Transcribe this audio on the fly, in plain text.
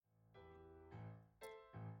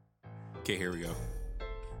Okay, here we go.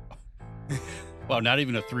 Well, not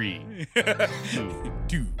even a 3.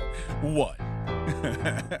 2, 1.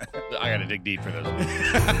 I gotta dig deep for this one.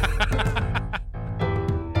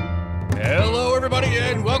 Hello, everybody,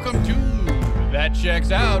 and welcome to That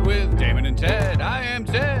Checks Out with Damon and Ted. I am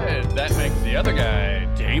Ted. That makes the other guy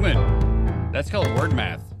Damon. That's called word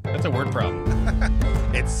math. That's a word problem.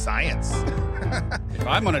 It's science. If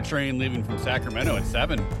I'm on a train leaving from Sacramento at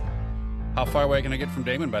 7, how far away can I get from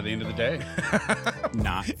Damon by the end of the day?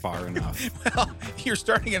 Not far enough. Well, you're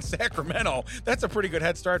starting in Sacramento. That's a pretty good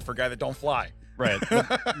head start for a guy that don't fly. Right.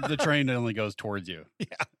 The train only goes towards you. Yeah.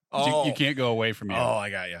 You can't go away from you. Oh, I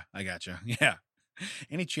got you. Yeah.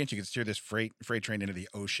 Any chance you could steer this freight train into the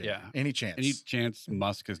ocean? Yeah. Any chance? Any chance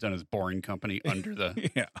Musk has done his boring company under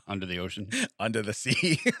the under the ocean? Under the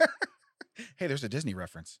sea. Hey, there's a Disney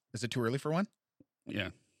reference. Is it too early for one?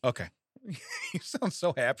 Yeah. Okay. You sound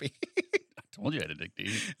so happy. I told you I had to dig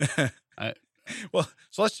deep. Well,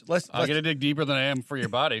 so let's I'm gonna dig deeper than I am for your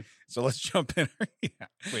body. So let's jump in. Yeah.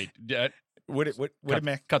 Wait,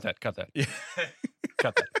 cut that. Yeah.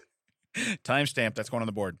 Cut that. Timestamp. That's going on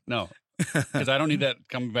the board. No, because I don't need that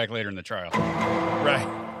coming back later in the trial. Right.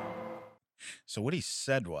 So what he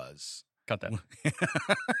said was, Cut that.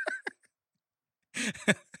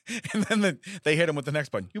 and then they hit him with the next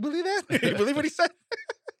button. You believe that? You believe what he said?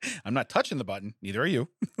 I'm not touching the button. Neither are you.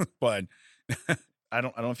 But I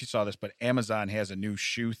don't know if you saw this, but Amazon has a new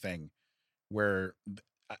shoe thing where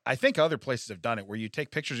I think other places have done it, where you take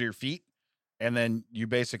pictures of your feet and then you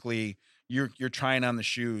basically you're trying on the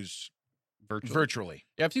shoes virtually.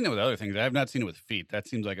 Yeah, I've seen that with other things. I have not seen it with feet. That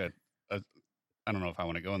seems like a I don't know if I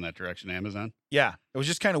want to go in that direction. Amazon. Yeah, it was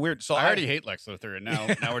just kind of weird. So I already hate Lex Luthor, and now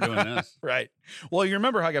we're doing this. Right. Well, you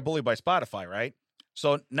remember how I got bullied by Spotify, right?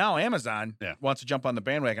 So now Amazon wants to jump on the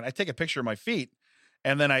bandwagon. I take a picture of my feet,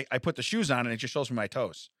 and then I put the shoes on, and it just shows me my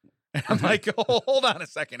toes. And I'm like, oh, hold on a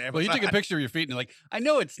second, Amazon. Well, you take a picture of your feet, and you're like, I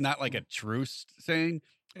know it's not like a true saying,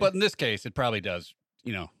 but in this case, it probably does,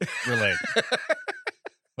 relate.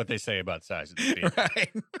 What they say about size of the feet. Right.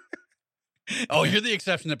 Oh, you're the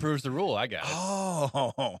exception that proves the rule. I got it.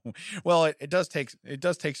 Oh, well, it does take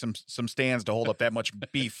some stands to hold up that much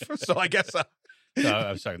beef. So I guess No,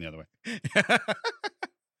 I was talking the other way.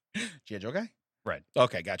 G.I. Joe guy? Right.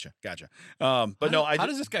 Okay, gotcha. But how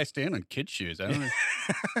does this guy stand on kid shoes? I don't know.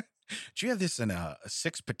 Do you have this in a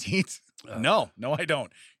 6 petite? No, I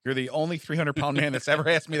don't. You're the only 300-pound man that's ever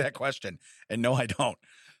asked me that question. And no, I don't.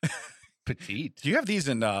 Petite. Do you have these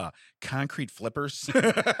in concrete flippers?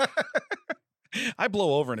 I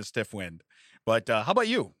blow over in a stiff wind. But how about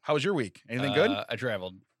you? How was your week? Anything good? I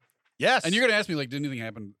traveled. Yes. And you're going to ask me, did anything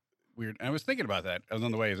happen weird? And I was thinking about that. I was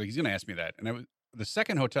on the way. I was like, he's going to ask me that. And the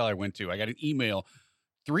second hotel I went to, I got an email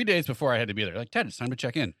 3 days before I had to be there. Like, Ted, it's time to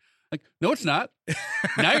check in. Like, no, it's not.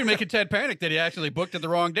 Now you're making Ted panic that he actually booked at the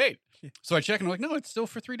wrong date. So I check and I'm like, no, it's still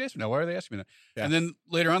for 3 days from now. Why are they asking me that? Yeah. And then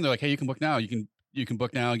later on, they're like, hey, you can book now. You can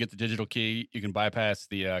book now and get the digital key. You can bypass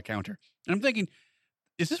the counter. And I'm thinking,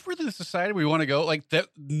 is this really the society we want to go? Like, that,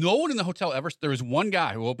 no one in the hotel ever. There was one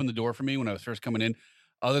guy who opened the door for me when I was first coming in.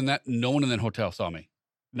 Other than that, no one in that hotel saw me.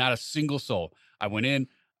 Not a single soul. I went in,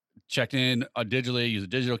 checked in digitally, used a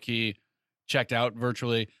digital key, checked out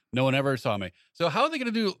virtually. No one ever saw me. So how are they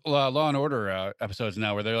going to do Law and Order episodes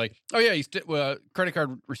now where they're like, oh, yeah, credit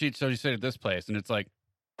card receipt, so you stayed at this place. And it's like,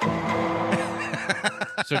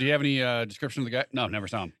 so do you have any description of the guy? No, never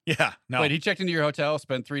saw him. Yeah, no. Wait, he checked into your hotel,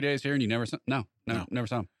 spent 3 days here, and you never saw? No, never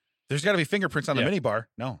saw him. There's got to be fingerprints on the minibar.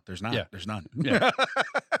 No, there's not. Yeah. There's none. Yeah.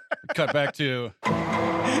 Cut back to,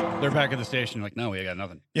 they're back at the station. Like, no, we got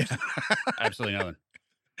nothing. Yeah. Absolutely nothing.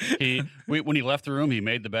 When he left the room, he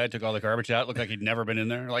made the bed, took all the garbage out. Looked like he'd never been in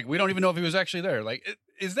there. Like, we don't even know if he was actually there. Like,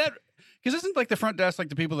 is that, because isn't like the front desk like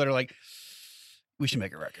the people that are like, we should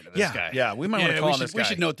make a record of this guy. Yeah, we might want to call this guy. We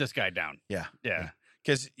should note this guy down. Yeah. Yeah.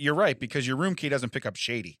 Because you're right, because your room key doesn't pick up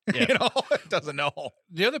shady. Yeah. It doesn't know.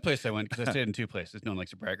 The other place I went, because I stayed in 2 places. No one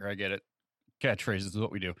likes a bragger. I get it. Catchphrases is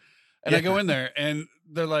what we do. And I go in there, and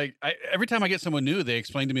they're like, every time I get someone new, they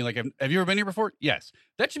explain to me, like, have you ever been here before? Yes.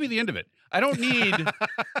 That should be the end of it. I don't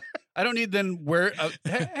need then where,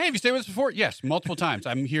 hey, have you stayed with us before? Yes, multiple times.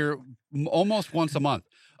 I'm here almost once a month.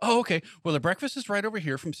 Oh, okay. Well, the breakfast is right over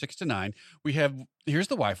here from 6 to 9. Here's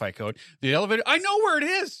the Wi-Fi code. The elevator, I know where it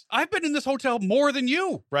is. I've been in this hotel more than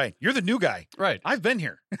you. Right. You're the new guy. Right. I've been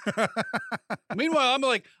here. Meanwhile, I'm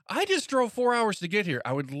like, I just drove 4 hours to get here.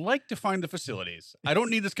 I would like to find the facilities. I don't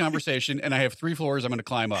need this conversation, and I have 3 floors I'm going to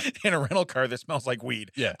climb up. In a rental car that smells like weed.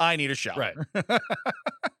 Yeah. I need a shower. Right.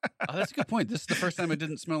 Oh, that's a good point. This is the first time it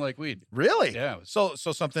didn't smell like weed. Really? Yeah. So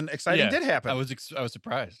something exciting did happen. I was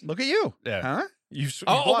surprised. Look at you. Yeah. Huh? You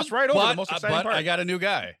glossed right over the most exciting part. I got a new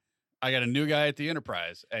guy. I got a new guy at the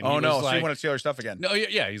Enterprise. And Oh he no! was So like, you want to see other stuff again? no,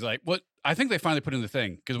 yeah. He's like, what? I think they finally put in the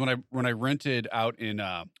thing because when I rented out in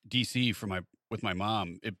DC with my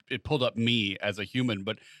mom, it pulled up me as a human,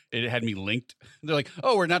 but it had me linked. They're like,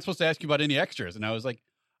 oh, we're not supposed to ask you about any extras, and I was like,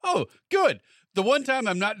 oh, good. The one time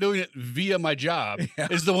I'm not doing it via my job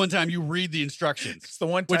is the one time you read the instructions. It's the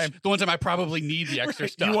one time. The one time I probably need the extra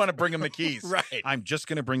stuff. You want to bring him the keys, Right. I'm just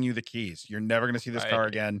going to bring you the keys. You're never going to see this car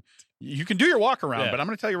again. You can do your walk around, Yeah. but I'm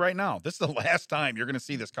going to tell you right now, this is the last time you're going to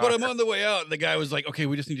see this car. But I'm on the way out. The guy was like, "Okay,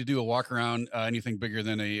 we just need to do a walk around. Anything bigger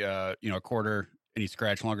than a quarter, any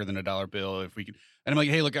scratch longer than a dollar bill, if we can." And I'm like,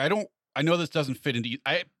 "Hey, look, I know this doesn't fit into."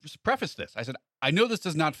 I prefaced this. I said, "I know this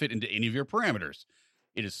does not fit into any of your parameters.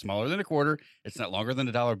 It is smaller than a quarter. It's not longer than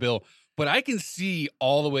a dollar bill, but I can see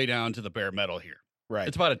all the way down to the bare metal here. Right.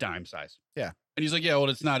 It's about a dime size." Yeah. And he's like, "Yeah, well,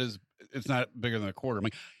 it's not bigger than a quarter." I'm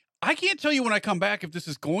like, I can't tell you when I come back if this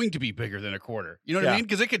is going to be bigger than a quarter. You know what I Yeah. mean?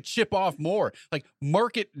 Because it could chip off more. Like,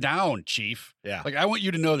 mark it down, Chief. Yeah. Like, I want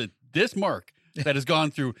you to know that this mark that has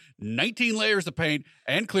gone through 19 layers of paint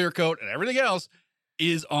and clear coat and everything else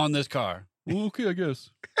is on this car. Well, okay, I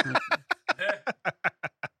guess.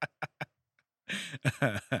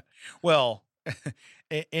 Well,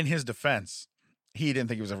 in his defense, he didn't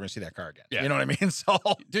think he was ever going to see that car again. Yeah. You know what I mean? So,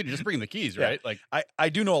 Dude, you're just bringing the keys, Yeah. right? Like, I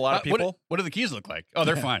do know a lot of people. What do the keys look like? Oh,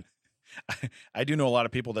 they're fine. I do know a lot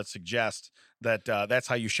of people that suggest that that's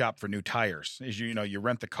how you shop for new tires. Is you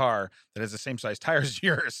rent the car that has the same size tires as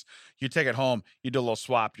yours. You take it home, you do a little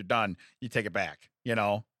swap, you're done. You take it back.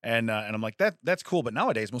 And I'm like, that's cool. But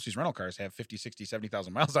nowadays, most of these rental cars have 50, 60,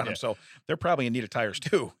 70,000 miles on them, so they're probably in need of tires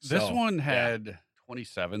too. This So, one had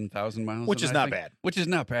 27,000 miles, which on is it, I not think. bad. Which is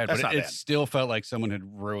not bad, That's but not it bad. still felt like someone had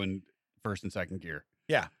ruined first and second gear.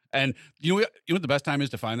 Yeah. And you know what the best time is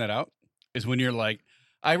to find that out? Is when you're like,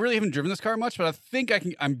 I really haven't driven this car much, but I think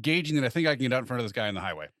I'm gauging that I think I can get out in front of this guy on the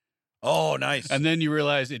highway. Oh, nice. And then you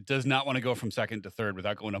realize it does not want to go from second to third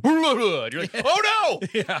without going up. You're like, oh no,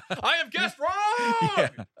 yeah. I have guessed wrong.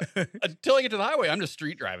 Yeah. Until I get to the highway, I'm just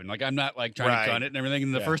street driving. Like, I'm not like trying Right. to gun it and everything.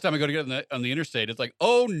 And the Yeah. first time I go to get on the interstate, it's like,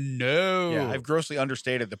 oh no. Yeah, I've grossly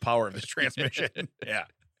understated the power of this transmission. Yeah.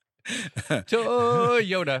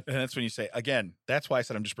 Toyota. And that's when you say, again, that's why I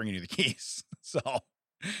said I'm just bringing you the keys. So,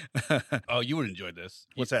 Oh, you would enjoy this.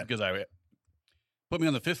 What's that? Because I put me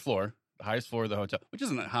on the fifth floor, the highest floor of the hotel, which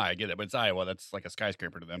isn't that high. I get it, but it's Iowa. That's like a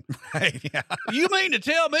skyscraper to them. right, yeah. You mean to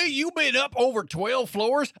tell me you've been up over 12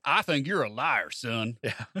 floors? I think you're a liar, son.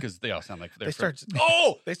 Yeah. Because they all sound like they're They start,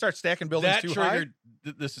 Oh, they start stacking buildings that too high. triggered.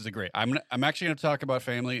 This is a great. I'm actually going to talk about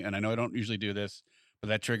family, and I know I don't usually do this, but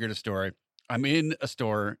that triggered a story. I'm in a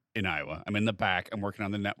store in Iowa. I'm in the back. I'm working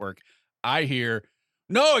on the network. I hear,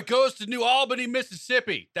 no, it goes to New Albany,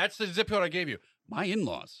 Mississippi. That's the zip code I gave you. My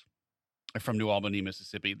in-laws are from New Albany,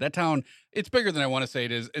 Mississippi. That town, it's bigger than I want to say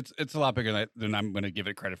it is. It's a lot bigger than I'm going to give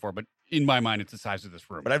it credit for. But in my mind, it's the size of this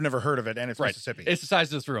room. But I've never heard of it, and it's Right. Mississippi. It's the size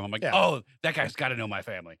of this room. I'm like, Yeah. oh, that guy's got to know my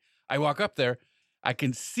family. I walk up there. I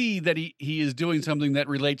can see that he is doing something that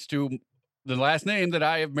relates to the last name that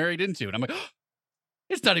I have married into. And I'm like, oh,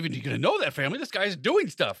 it's not even going to know that family. This guy's doing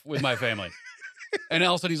stuff with my family. And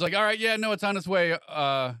all of a sudden he's like, all right, yeah, no, it's on its way.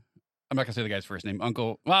 I'm not going to say the guy's first name.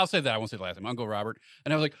 Uncle. Well, I'll say that. I won't say the last name. Uncle Robert.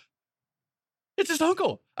 And I was like, it's his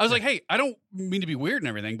uncle. I was like, hey, I don't mean to be weird and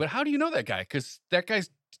everything, but how do you know that guy? Because that guy's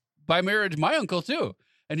by marriage my uncle too.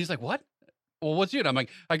 And he's like, what? Well, what's you? And I'm like,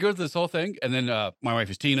 I go through this whole thing. And then my wife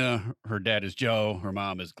is Tina. Her dad is Joe. Her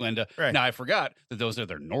mom is Glenda. Right. Now, I forgot that those are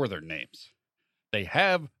their northern names. They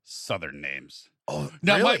have southern names. Oh,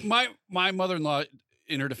 Now, really? my mother-in-law,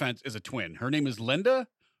 in her defense, is a twin. Her name is Linda.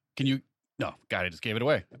 Can you? No, God, I just gave it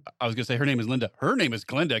away. I was going to say her name is Linda. Her name is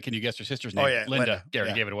Glenda. Can you guess her sister's name? Oh, yeah, Linda. Linda. Gary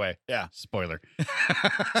Yeah. gave it away. Yeah. Spoiler.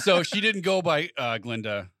 So she didn't go by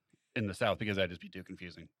Glenda in the South because that'd just be too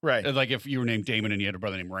confusing. right. Like if you were named Damon and you had a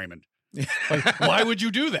brother named Raymond. Like, why would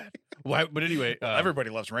you do that? Why? But anyway, Everybody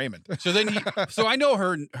loves Raymond. so then so I know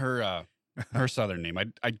her southern name.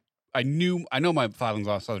 I know my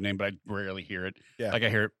father-in-law's southern name, but I rarely hear it. Yeah. Like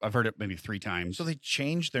I've heard it maybe 3 times. So they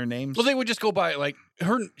changed their names? Well, they would just go by like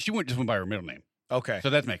her. She just went by her middle name, okay. so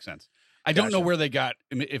that makes sense. I don't know Gotcha. where they got.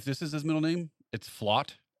 If this is his middle name, it's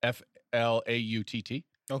Flaut, Flautt,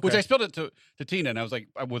 Okay. which I spelled it to Tina, and I was like,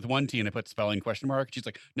 with one T, and I put spelling question mark. She's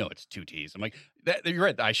like, no, it's 2 T's. I'm like, you're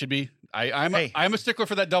right. I should be. I'm Hey. a stickler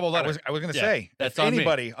for that double letter. I was going to Yeah, say, that's if on me.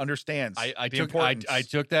 anybody understands I the took importance. I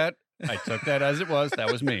took that. I took that as it was.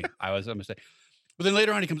 That was me. I was a mistake. But then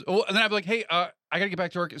later on, he comes. Oh, and then I'm like, "Hey, I gotta get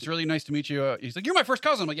back to work. It's really nice to meet you." He's like, "You're my first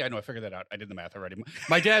cousin." I'm like, "Yeah, I know. I figured that out. I did the math already.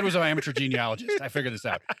 My dad was an amateur genealogist. I figured this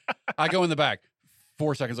out." I go in the back.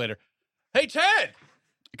 4 seconds later, "Hey, Ted,"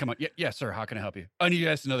 come on. Yes, sir. How can I help you? Oh, and you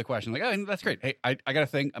asked another question. Like, oh, that's great. Hey, I got a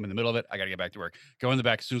thing. I'm in the middle of it. I got to get back to work. Go in the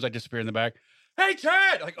back. As soon as I disappear in the back, hey,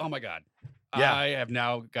 Ted! Like, oh my God. Yeah. I have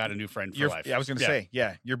now got a new friend for life. Yeah, I was going to say,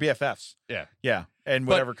 your BFFs. Yeah. Yeah. And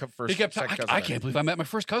But whatever first, He kept second cousin. I can't believe I met my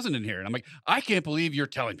first cousin in here. And I'm like, I can't believe you're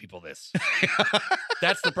telling people this.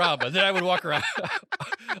 That's the problem. And then I would walk around.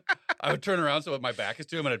 I would turn around so my back is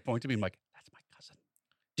to him and I'd point to me. I'm like, that's my cousin.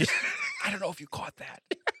 I don't know if you caught that.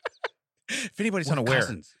 If anybody's We're unaware,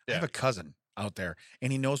 cousins. I have a cousin out there,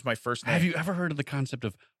 and he knows my first name. Have you ever heard of the concept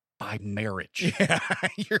of by marriage? Yeah.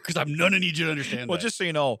 Because I'm none of need you to understand Well, that. just so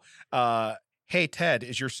you know, hey, Ted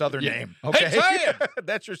is your Southern Yeah. name. Okay. Hey, Ted!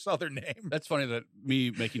 That's your Southern name. That's funny that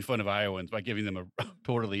me making fun of Iowans by giving them a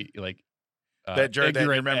totally That jarred that in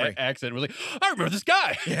your ignorant memory. accent. Was like, I remember this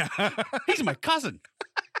guy. Yeah. He's my cousin.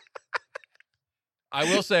 I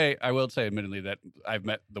will say, admittedly, that I've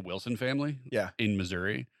met the Wilson family. Yeah. In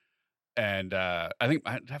Missouri, and I think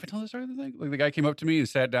have I told this story? Like the guy came up to me and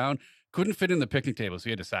sat down, couldn't fit in the picnic table, so he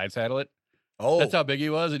had to side saddle it. Oh. That's how big he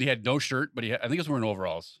was, and he had no shirt, but I think he was wearing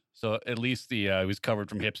overalls, so at least he was covered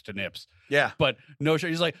from hips to nips. Yeah. But no shirt.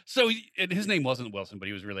 He's like, and his name wasn't Wilson, but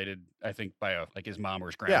he was related, I think, by his mom or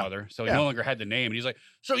his grandmother. So he no longer had the name, and he's like,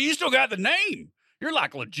 so you still got the name? You're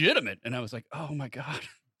like legitimate. And I was like, oh my God.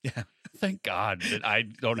 Yeah. Thank God that I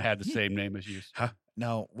don't have the same name as you. Huh?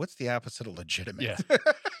 No, what's the opposite of legitimate? Yeah.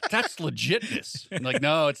 That's legitness. I'm like,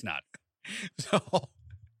 no, it's not. So,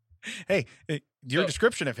 hey, your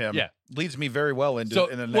description of him leads me very well into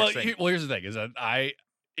the next thing. Here's the thing: is that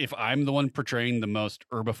if I'm the one portraying the most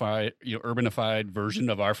urbanified version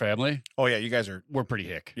of our family, oh yeah, you guys are. We're pretty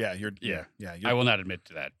hick. Yeah, I will not admit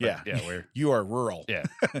to that. Yeah, we're you are rural. Yeah,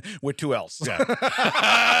 with two L's.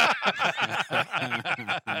 Yeah.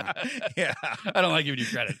 Yeah, I don't like giving you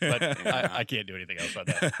credit, but I can't do anything else on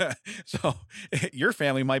that. So your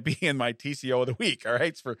family might be in my TCO of the week. All right,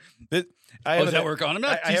 it's for this. Does that work on them?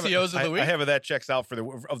 TCOs of the week. I have that checks out for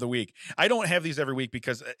the week. I don't have these every week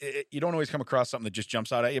because you don't always come across something that just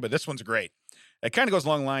jumps out at you. But this one's great. It kind of goes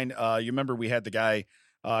along the line. You remember we had the guy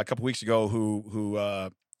a couple weeks ago who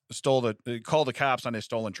called the cops on his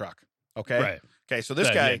stolen truck. Okay. Right. Okay. So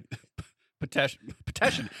this guy. Petition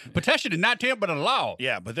and not tamper the law.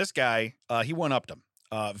 Yeah, but this guy, he one-upped him.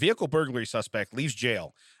 Vehicle burglary suspect leaves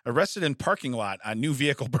jail, arrested in parking lot on new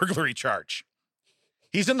vehicle burglary charge.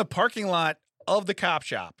 He's in the parking lot of the cop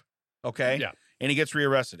shop, okay? Yeah. And he gets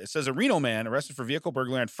rearrested. It says a Reno man arrested for vehicle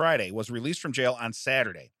burglary on Friday was released from jail on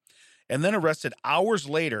Saturday and then arrested hours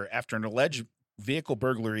later after an alleged vehicle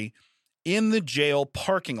burglary in the jail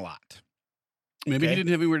parking lot. Maybe he didn't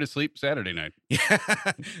have anywhere to sleep Saturday night. Yeah.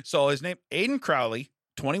 So his name, Aiden Crowley,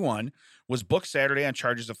 21, was booked Saturday on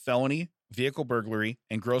charges of felony, vehicle burglary,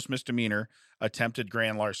 and gross misdemeanor attempted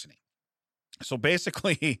grand larceny. So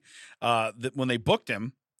basically, when they booked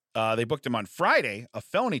him on Friday of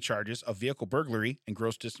felony charges of vehicle burglary and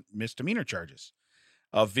gross misdemeanor charges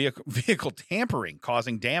of vehicle tampering,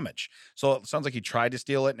 causing damage. So it sounds like he tried to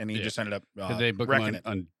steal it, and he just ended up Did they book him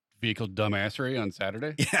on vehicle dumbassery on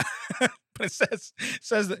Saturday? Yeah. But it says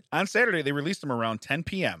that on Saturday they released him around 10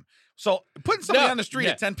 p.m. So putting somebody on the street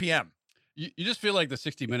at 10 p.m. You just feel like the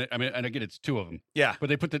 60-minute. I mean, and again, it's two of them. Yeah. But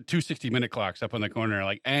they put the 2 60-minute clocks up on the corner,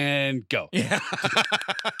 like, and go. Yeah.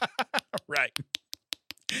 Right.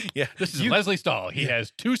 Yeah. This is Leslie Stahl. He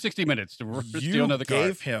has 2 60 minutes to steal another car. You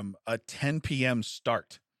gave him a 10 p.m.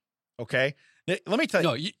 start. Okay. Let me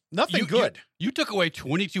tell you, nothing good. You took away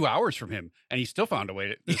 22 hours from him, and he still found a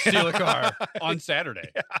way to steal a car on Saturday.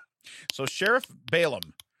 Yeah. So Sheriff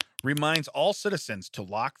Balaam reminds all citizens to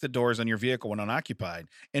lock the doors on your vehicle when unoccupied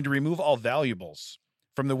and to remove all valuables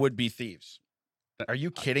from the would-be thieves. Are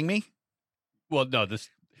you kidding me? Well, no,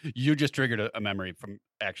 you just triggered a memory from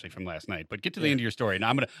last night. But get to the end of your story.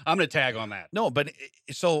 Now I'm gonna tag on that. No, but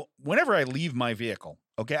so whenever I leave my vehicle,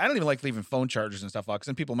 okay, I don't even like leaving phone chargers and stuff out because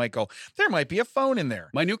then people might go, there might be a phone in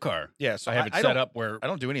there. My new car. Yeah, so I have it set up where I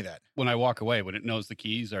don't do any of that. When I walk away, when it knows the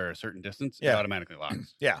keys are a certain distance, it automatically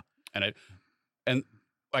locks. Yeah. And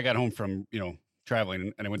I got home from,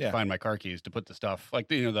 traveling and I went to find my car keys to put the stuff like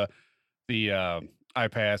the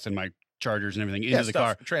iPass and my chargers and everything into the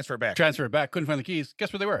car. Transfer it back. Couldn't find the keys.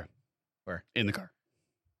 Guess where they were? Where? In the car.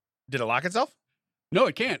 Did it lock itself? No,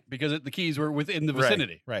 it can't because the keys were within the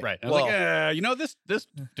vicinity. Right. And I was like, this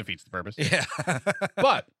defeats the purpose. Yeah.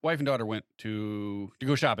 But wife and daughter went to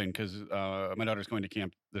go shopping because my daughter's going to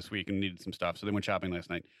camp this week and needed some stuff. So they went shopping last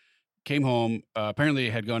night. Came home, apparently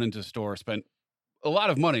had gone into the store, spent a lot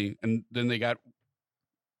of money, and then we're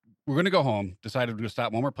going to go home, decided to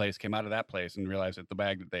stop one more place, came out of that place and realized that the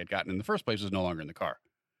bag that they had gotten in the first place was no longer in the car,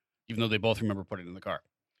 even though they both remember putting it in the car.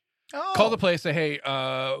 Oh. Call the place, say, hey,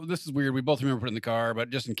 this is weird. We both remember putting it in the car, but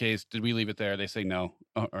just in case, did we leave it there? They say no.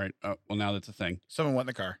 Oh, all right. Well, now that's a thing. Someone went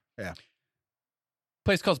in the car. Yeah.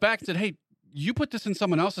 Place calls back and said, hey, you put this in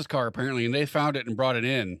someone else's car, apparently, and they found it and brought it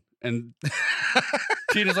in. And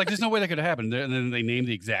Tina's like, there's no way that could have happened. And then they named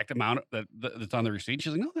the exact amount that's on the receipt.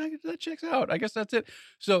 She's like, no, that checks out. I guess that's it.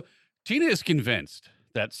 So Tina is convinced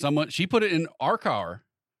that she put it in our car.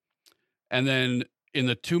 And then in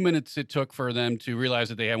the 2 minutes it took for them to realize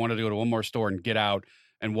that they wanted to go to one more store and get out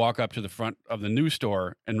and walk up to the front of the new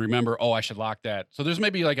store and remember, oh, I should lock that. So there's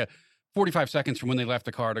maybe like a 45 seconds from when they left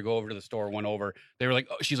the car to go over to the store, went over. They were like,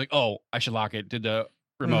 oh, she's like, oh, I should lock it. Did the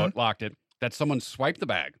remote, locked it. That someone swiped the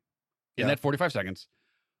bag in that 45 seconds,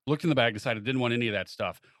 looked in the bag, decided didn't want any of that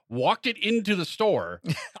stuff, walked it into the store.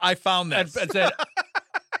 I found this. And said,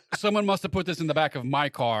 someone must have put this in the back of my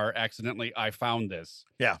car accidentally. I found this.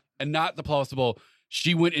 Yeah. And not the plausible,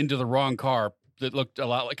 she went into the wrong car that looked a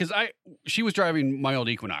lot like, because she was driving my old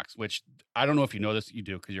Equinox, which I don't know if you know this. You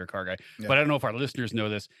do because you're a car guy. Yeah. But I don't know if our listeners know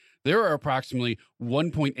this. There are approximately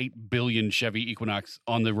 1.8 billion Chevy Equinox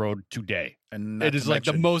on the road today. And it is like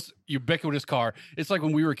the most ubiquitous car. It's like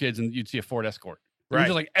when we were kids and you'd see a Ford Escort. Right. It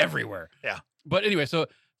was like everywhere. Yeah. But anyway, so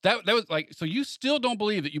that was like, so you still don't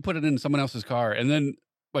believe that you put it in someone else's car. And then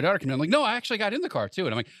my daughter came in, I'm like, no, I actually got in the car too.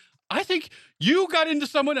 And I'm like, I think you got into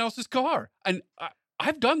someone else's car. And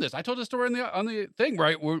I've done this. I told this story on the thing,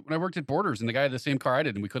 right? When I worked at Borders and the guy had the same car I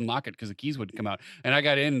did and we couldn't lock it because the keys wouldn't come out. And I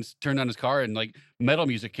got in and turned on his car and like metal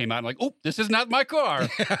music came out. I'm like, oh, this is not my car.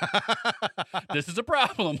 This is a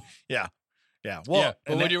problem. Yeah. Yeah. Well, yeah.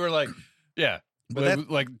 But when you were like, yeah. But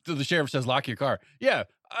like the sheriff says, lock your car. Yeah.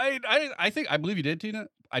 I believe you did, Tina.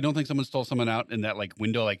 I don't think someone stole someone out in that like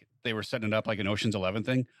window, like they were setting it up like an Ocean's 11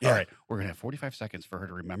 thing. Yeah. All right. We're going to have 45 seconds for her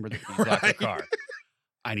to remember that you locked her car.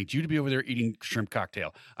 I need you to be over there eating shrimp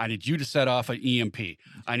cocktail. I need you to set off an EMP.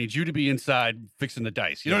 I need you to be inside fixing the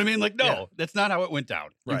dice. You know what I mean? Like, no, that's not how it went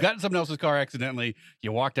down. Right. You got in someone else's car accidentally.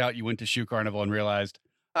 You walked out. You went to Shoe Carnival and realized,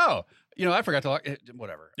 oh, I forgot to lock it.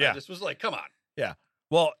 Whatever. Yeah. I just was like, come on. Yeah.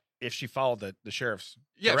 Well, if she followed the sheriff's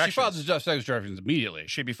if she followed the directions immediately,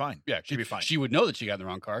 she'd be fine. Yeah, she'd be fine. She would know that she got in the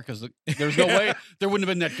wrong car because there's no way there wouldn't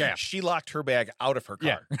have been that gap. She locked her bag out of her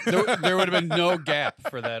car. Yeah, there would have been no gap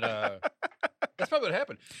for that. That's probably what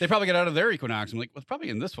happened. They probably got out of their Equinox. I'm like, well, it's probably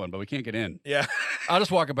in this one, but we can't get in. Yeah. I'll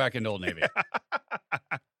just walk it back into Old Navy.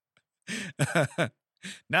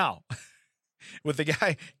 Now, with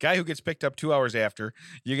the guy who gets picked up 2 hours after,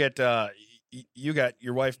 you got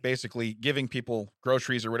your wife basically giving people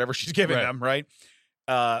groceries or whatever she's giving them, right?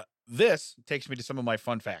 This takes me to some of my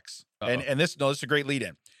fun facts. And this is a great lead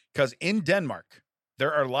in because in Denmark,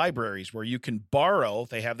 there are libraries where you can borrow,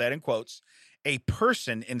 they have that in quotes, a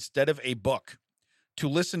person instead of a book to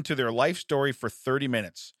listen to their life story for 30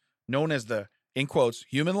 minutes, known as the, in quotes,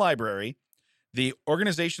 human library. The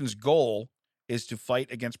organization's goal is to fight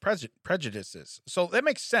against prejudices. So that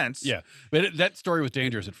makes sense. Yeah. But that story was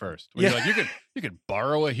dangerous at first. When you're like, you could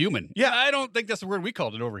borrow a human. Yeah. I don't think that's the word we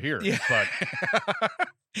called it over here. Yeah. But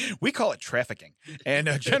we call it trafficking. And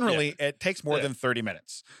generally it takes more than 30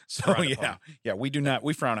 minutes. So we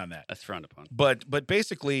frown on that. That's frowned upon. But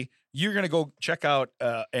basically you're going to go check out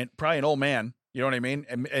and probably an old man, you know what I mean?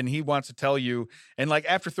 And he wants to tell you, and like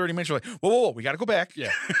after 30 minutes, you're like, whoa, we got to go back.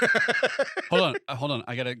 Yeah. Hold on.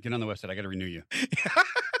 I got to get on the website. I got to renew you.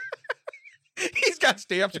 He's got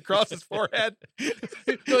stamps across his forehead.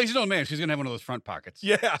 No, he's an old man. She's going to have one of those front pockets.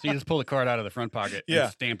 Yeah. So you just pull the card out of the front pocket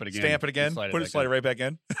and stamp it again. Slide it right back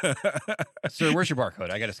in. Sir, where's your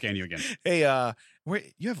barcode? I got to scan you again. Hey,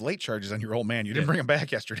 you have late charges on your old man. You didn't bring him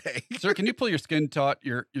back yesterday. Sir, can you pull your skin taut?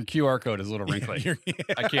 Your QR code is a little wrinkly.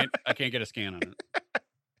 I can't get a scan on it.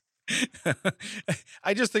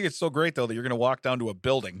 I just think it's so great though that you're going to walk down to a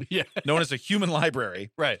building known as a human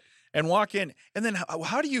library. Right. And walk in, and then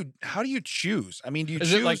how do you choose? I mean, do you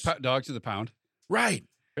choose? Is it like Dogs to the Pound? Right.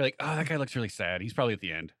 You're like, oh, that guy looks really sad. He's probably at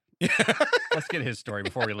the end. Let's get his story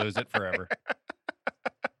before we lose it forever.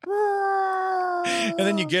 And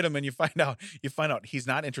then you get him, and you find out he's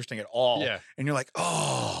not interesting at all. Yeah. And you're like,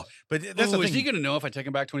 oh, but that's the thing. Is he going to know if I take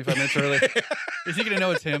him back 25 minutes early? Is he going to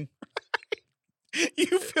know it's him?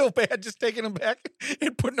 You feel bad just taking him back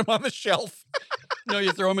and putting him on the shelf. No,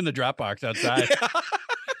 you throw him in the drop box outside. Yeah.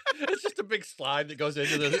 It's just a big slide that goes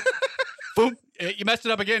into the. Boom! You messed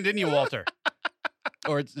it up again, didn't you, Walter?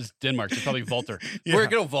 Or it's Denmark. It's probably Walter. Yeah. Where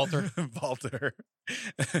go, Walter? Walter.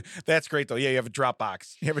 That's great though. Yeah, you have a drop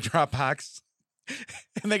box.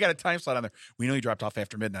 And they got a time slot on there. We know you dropped off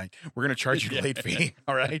after midnight. We're going to charge you a late fee.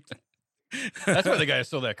 All right. That's why the guy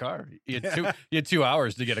stole that car. He had 2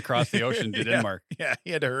 hours to get across the ocean to Denmark. Yeah,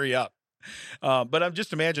 he had to hurry up. But I'm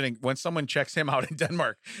just imagining when someone checks him out in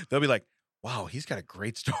Denmark, they'll be like, "Wow, he's got a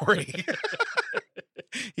great story."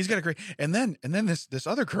 He's got a great, and then this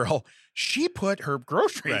other girl, she put her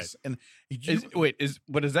groceries Right. and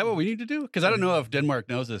Is that what we need to do? Because I don't know if Denmark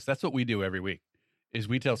knows this. That's what we do every week. Is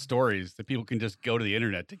we tell stories that people can just go to the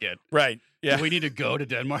internet to get. right, yeah. Do we need to go to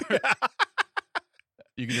Denmark?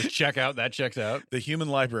 You can just check out. That checks out. The human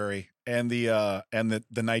library and the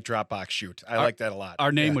night Dropbox shoot. I like that a lot.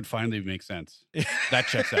 Our name would finally make sense. That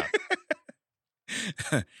checks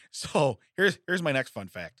out. So here's my next fun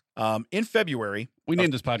fact. In February, We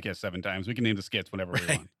named this podcast 7 times. We can name the skits whenever we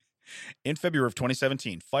want. in February of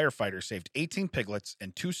 2017, firefighters saved 18 piglets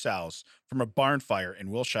and 2 sows from a barn fire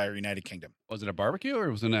in Wiltshire, United Kingdom. Was it a barbecue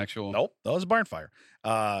or was it an actual? Nope, that was a barn fire.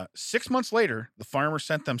 6 months later, the farmer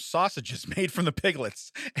sent them sausages made from the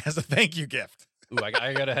piglets as a thank you gift. Ooh, I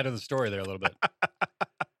got ahead of the story there a little bit.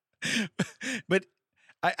 But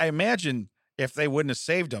I imagine if they wouldn't have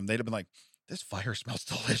saved them, they'd have been like, "This fire smells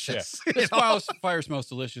delicious." This fire smells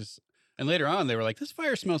delicious. And later on, they were like, "This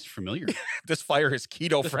fire smells familiar. This fire is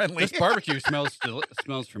keto friendly. This barbecue smells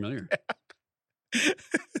familiar."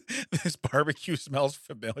 This barbecue smells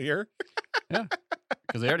familiar. Yeah,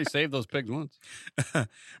 because they already saved those pigs once.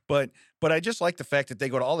 But I just like the fact that they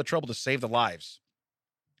go to all the trouble to save the lives.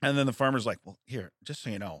 And then the farmer's like, "Well, here, just so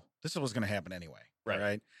you know, this is what's going to happen anyway." Right. All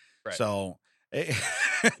right. Right. So,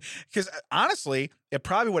 because honestly, it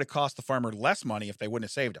probably would have cost the farmer less money if they wouldn't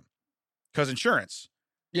have saved him. Because insurance.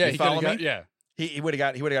 Yeah, You he follow got, me? yeah, he would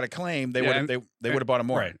have got a claim. They Yeah, would have they would have bought him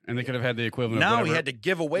more. right. And they could have had the equivalent. Now of whatever. he had to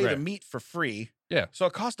give away the Right. meat for free. Yeah. So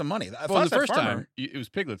it cost him money. If I Well, was the that first farmer, time it was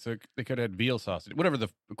piglets, so they could have had veal sausage, whatever the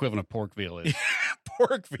equivalent of pork veal is.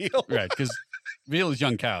 pork veal, Right, because veal is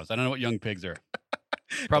young cows. I don't know what young pigs are.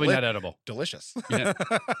 Probably not edible. delicious. Yeah.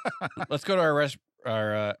 Let's go to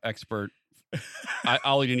our expert.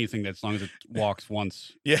 I'll eat anything as long as it walks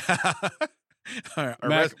once. Yeah. Our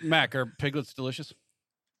Mac, are piglets delicious?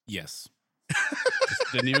 Yes.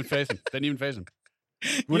 Just didn't even face him.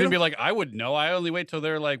 Wouldn't be like, I would know. I only wait till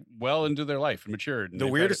they're like well into their life and matured. And the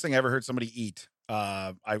weirdest thing I ever heard somebody eat,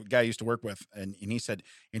 a guy I used to work with, and he said,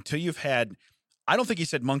 until you've had, I don't think he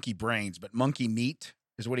said monkey brains, but monkey meat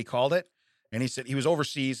is what he called it. And he said he was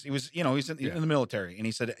overseas. He was, he's in the military. And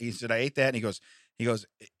he said, I ate that. And he goes,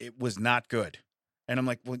 it was not good. And I'm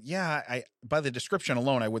like, well, yeah, by the description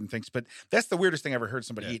alone, I wouldn't think so. But that's the weirdest thing I ever heard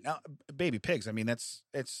somebody eat. Now, baby pigs, I mean, it's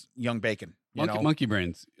young bacon. Monkey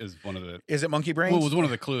brains is one of the. Is it monkey brains? Well, it was one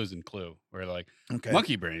of the clues in Clue, where like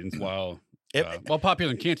monkey brains, while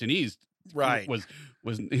popular in Cantonese, right, was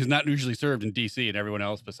he's not usually served in D.C. and everyone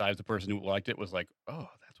else besides the person who liked it was like, oh,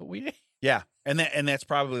 that's what we ate. Yeah, and that's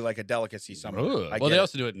probably like a delicacy somewhere. Well, they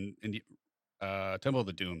also do it in Temple of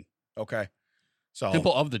the Doom. Okay. So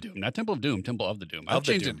Temple of the Doom, not Temple of Doom, Temple of the Doom. I've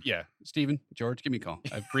changed it. Yeah, Steven, George, give me a call.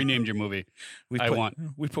 I've renamed your movie. we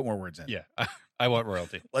put more words in. Yeah, I want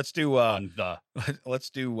royalty. Let's do On the. let's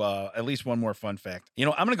do at least one more fun fact. I'm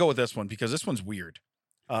going to go with this one because this one's weird.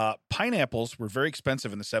 Pineapples were very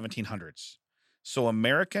expensive in the 1700s, so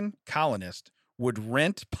American colonists would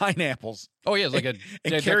rent pineapples. Oh yeah, it's like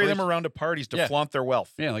and carry them around to parties to flaunt their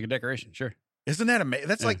wealth. Yeah, like a decoration. Sure. Isn't that amazing?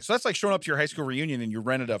 That's like showing up to your high school reunion and you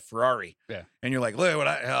rented a Ferrari. Yeah. And you're like, look,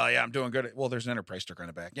 I'm doing good. Well, there's an Enterprise sticker on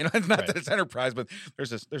the back. It's not that it's Enterprise, but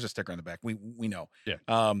there's a sticker on the back. We know. Yeah.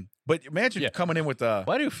 But imagine coming in with a.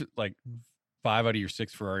 Why do like 5 out of your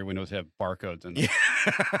 6 Ferrari windows have barcodes in them?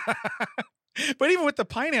 Yeah. But even with the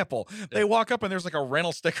pineapple, they walk up and there's like a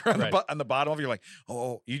rental sticker on the bottom of it. You're like,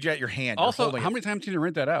 oh, you got your hand. Also, how many times can you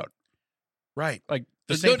rent that out? Right. Like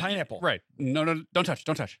the same pineapple. Right. No, don't touch.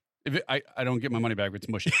 Don't touch. If I don't get my money back, it's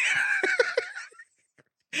mushy.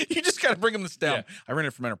 You just got to bring them the stem. Yeah. I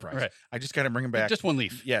rented it from Enterprise. Right. I just got to bring them back. Just one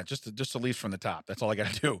leaf. Yeah, just the leaves from the top. That's all I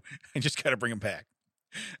got to do. I just got to bring them back.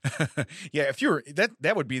 Yeah, if you're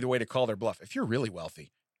that would be the way to call their bluff. If you're really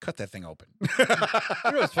wealthy, cut that thing open.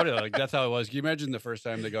 It's funny. Like that's how it was. Can you imagine the first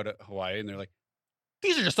time they go to Hawaii and they're like,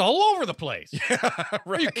 these are just all over the place. Yeah,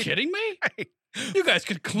 right. Are you kidding me? Right. You guys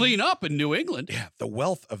could clean up in New England. Yeah, the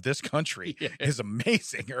wealth of this country is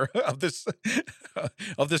amazing, or of this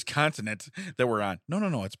continent that we're on.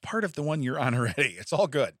 No, it's part of the one you're on already. It's all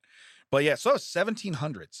good. But yeah, so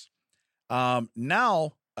 1700s.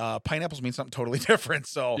 Now pineapples mean something totally different.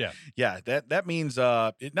 So yeah, that means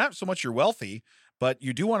not so much you're wealthy, but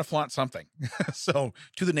you do want to flaunt something. So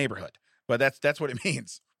to the neighborhood. But that's what it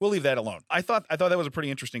means. We'll leave that alone. I thought that was a pretty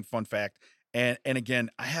interesting fun fact. And again,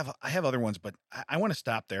 I have other ones, but I want to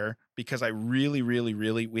stop there because I really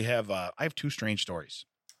I have 2 strange stories.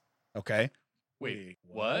 Okay. Wait,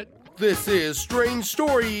 what? This is Strange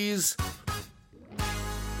Stories.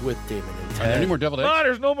 with Damon and Are there any Ted. more deviled eggs? Oh,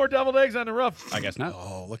 there's no more deviled eggs on the roof. I guess not.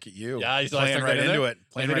 Oh, look at you. Yeah, he's playing stuck right in into there. it.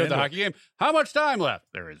 Playing Like right we do at the into it. hockey game. How much time left?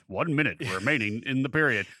 There is 1 minute remaining in the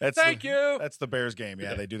period. Thank you. That's the Bears game.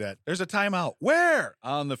 Yeah, they do that. There's a timeout. Where?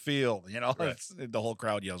 On the field. You know, Right. the whole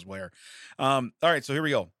crowd yells where. All right, so here we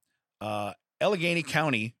go. Allegheny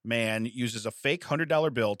County man uses a fake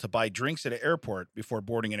 $100 bill to buy drinks at an airport before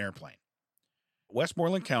boarding an airplane.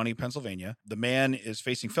 Westmoreland County, Pennsylvania. The man is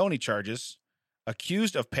facing felony charges,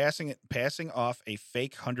 accused of passing off a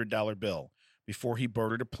fake $100 bill before he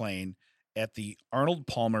boarded a plane at the Arnold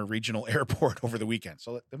Palmer Regional Airport over the weekend.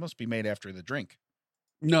 So that must be made after the drink.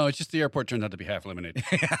 No, it's just the airport turns out to be half eliminated.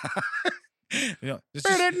 You know,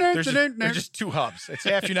 there's just two hubs. It's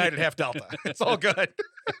half United, half Delta. It's all good.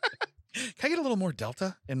 Can I get a little more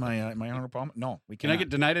Delta in my my Arnold Palmer? No, we Can cannot. I get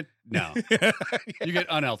denied? No. You get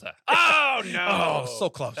unelta. Oh no! Oh, so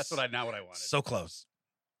close. That's not what I wanted. So close.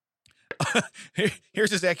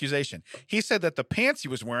 Here's his accusation. He said that the pants he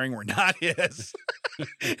was wearing were not his,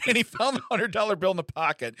 and he found the $100 bill in the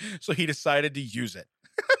pocket, so he decided to use it.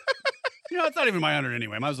 You know, it's not even my 100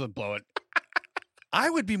 anyway. Might as well blow it. I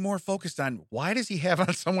would be more focused on why does he have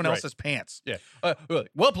on someone Right. else's pants? Yeah.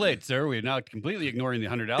 Well played, sir. We're now completely ignoring the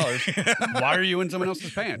 $100. Why are you in someone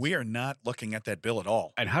else's pants? We are not looking at that bill at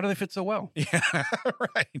all. And how do they fit so well? Yeah,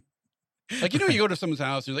 right. Like, you know, you go to someone's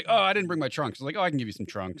house, and you're like, oh, I didn't bring my trunks. It's like, oh, I can give you some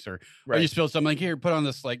trunks. Or you spill something, like, here, put on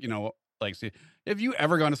this, like, you know, like, see, have you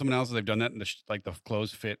ever gone to someone else and they've done that and the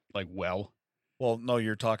clothes fit, like, well? Well, no,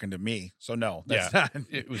 you're talking to me, so no, that's Yeah. not.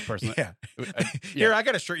 It was personal. Yeah. Yeah. Here, I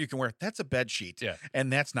got a shirt you can wear. That's a bed sheet. Yeah.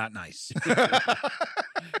 And that's not nice.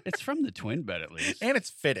 It's from the twin bed, at least. And it's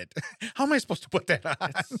fitted. How am I supposed to put that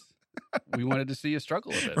on? We wanted to see you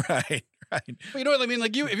struggle a bit. Right. But you know what I mean?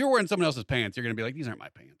 Like, if you're wearing someone else's pants, you're going to be like, these aren't my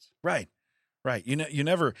pants. Right. You know, you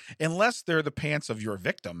never, unless they're the pants of your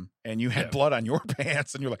victim and you had Yeah. blood on your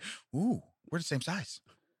pants and you're like, ooh, we're the same size.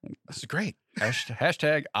 This is great.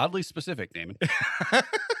 Hashtag oddly specific, Damon.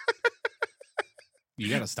 You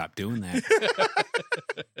got to stop doing that.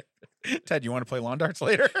 Ted, you want to play lawn darts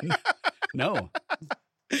later? No.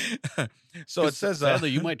 So it says, Sadly,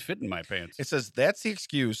 you might fit in my pants. it says that's the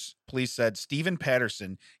excuse police said Stephen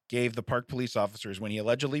Patterson gave the park police officers when he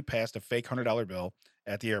allegedly passed a fake $100 bill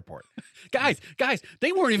at the airport. Guys,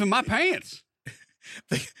 they weren't even my pants.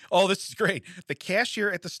 Oh, this is great. The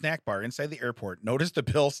cashier at the snack bar inside the airport noticed the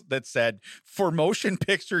bills that said for motion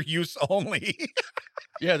picture use only.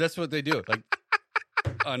 Yeah, that's what they do. Like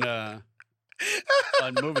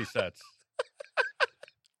on movie sets.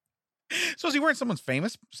 So is he wearing someone's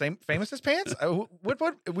famous's pants?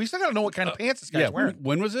 What? We still got to know what kind of pants this guy's Yeah, wearing.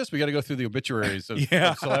 when was this? We got to go through the obituaries of,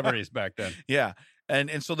 Yeah. of celebrities back then. Yeah,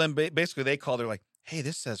 and so then basically they called. They're like, "Hey,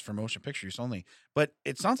 this says for motion picture use only," but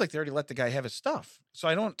it sounds like they already let the guy have his stuff. So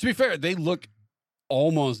I don't. To be fair, they look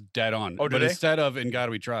almost dead on. Oh, do but they? instead of "In God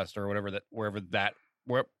We Trust" or wherever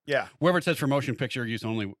Yeah. wherever it says for motion picture use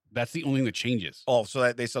only, that's the only thing that changes. Oh, so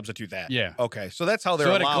that they substitute that. Yeah. Okay, so that's how they're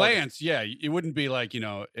So at a allowed. glance, yeah, it wouldn't be like, you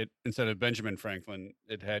know, it instead of Benjamin Franklin,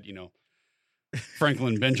 it had, you know,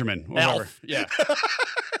 Franklin Benjamin. Whatever. Elf. Yeah.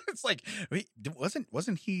 It's like wait,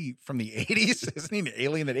 wasn't he from the 80s? Isn't he an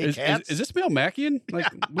alien that ate Is cats? this Malmachian? Like,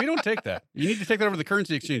 we don't take that. You need to take that over the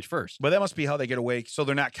currency exchange first. But that must be how they get away. So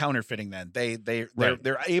they're not counterfeiting. Then they're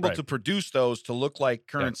able Right. to produce those to look like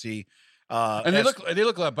currency. And they as-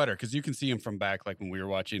 look a lot better because you can see them from back, like when we were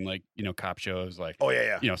watching, like, you know, cop shows, like, Oh yeah,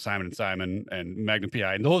 yeah. you know, Simon and Simon and Magnum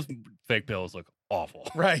PI, and those fake bills look awful.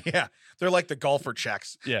 Right, yeah. They're like the golfer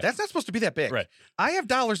checks. Yeah. That's not supposed to be that big. Right. I have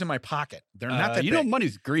dollars in my pocket. They're not that you big. know,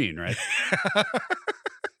 money's green, right?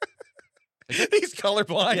 He's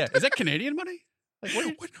colorblind. Yeah. Is that Canadian money? Like,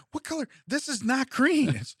 What color? This is not green.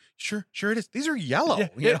 It's, sure it is. These are yellow. Yeah,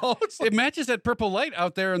 You know, it's like, it matches that purple light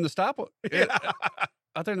out there in the stop. Yeah.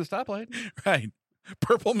 Out there in the stoplight. right.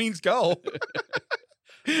 Purple means go.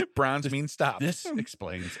 Bronze means stop. This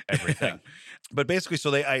explains everything. But basically,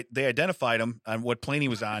 so they identified him on what plane he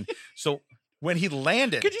was on. So when he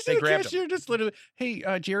landed, Could you see they the grabbed him. cashier just literally, hey,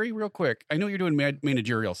 Jerry, real quick. I know you're doing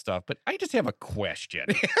managerial stuff, but I just have a question.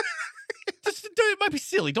 It might be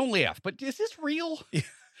silly. Don't laugh. But is this real? Yeah.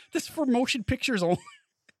 This for motion pictures only?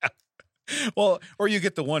 Well, or you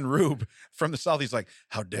get the one rube from the South. He's like,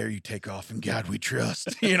 "How dare you take off in God we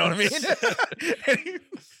trust?" You know what I mean?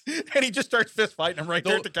 and he just starts fist fighting him right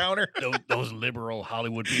there at the counter. Those liberal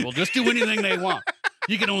Hollywood people just do anything they want.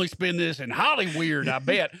 You can only spend this in Hollyweird, I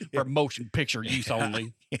bet, for motion picture use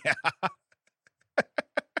only.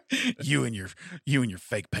 You and your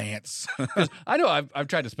fake pants. I know I've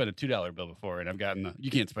tried to spend a $2 bill before, and I've gotten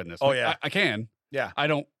you can't spend this. Oh, yeah. I can. Yeah. I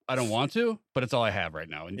don't want to, but it's all I have right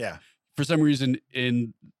now. And Yeah. for some reason,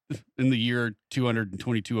 in in the year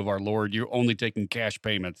 222 of our Lord, you're only taking cash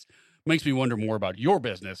payments. Makes me wonder more about your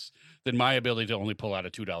business than my ability to only pull out a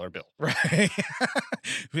 $2 bill. Right.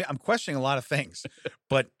 I'm questioning a lot of things,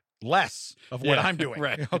 but less of what Yeah, I'm doing.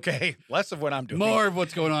 right. Okay. Less of what I'm doing. More of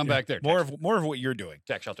what's going on back there. more of what you're doing.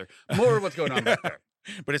 tax shelter. More of what's going on back there.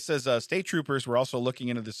 But it says state troopers were also looking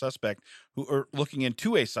into a suspect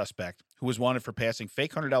who was wanted for passing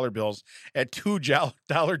fake $100 bills at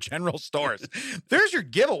 $2 General stores. There's your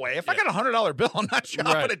giveaway. If I got a $100 bill, I'm not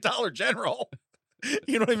shopping Right. at Dollar General.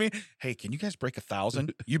 You know what I mean? Hey, can you guys break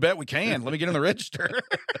 1,000? You bet we can. Let me get in the register.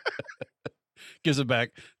 Gives it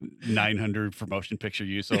back 900 for motion picture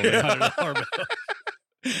use over a $100 bill.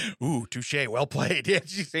 Ooh, touche. Well played. Yeah,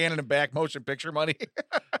 she's handing him back motion picture money.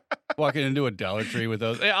 Walking into a Dollar Tree with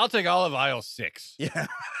those. Hey, I'll take all of aisle 6. Yeah.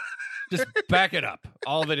 Just back it up.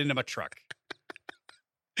 All of it into my truck.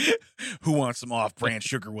 Who wants some off-brand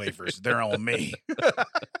sugar wafers? They're on me.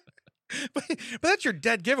 but that's your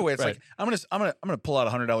dead giveaway. It's Right. like I'm gonna pull out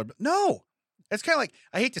 $100 bill. No, it's kind of like,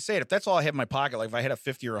 I hate to say it, if that's all I have in my pocket, like if I had a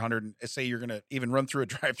 50 or 100, and say you're gonna even run through a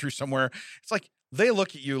drive-through somewhere, it's like they look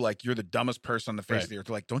at you like you're the dumbest person on the face Right. of the earth.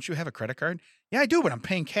 They're like, don't you have a credit card? Yeah, I do, but I'm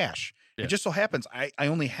paying cash. Yeah. It just so happens I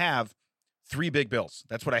only have 3 big bills.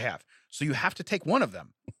 That's what I have. So you have to take one of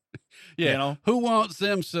them. Yeah. You know? Who wants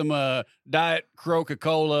them some Diet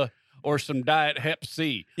Coca-Cola or some Diet Hep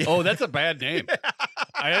C? Yeah. Oh, that's a bad name.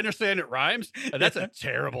 I understand it rhymes. But that's a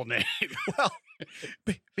terrible name. Well,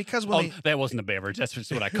 because when they That wasn't a beverage. That's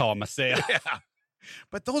just what I call myself. yeah.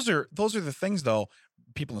 But those are the things, though.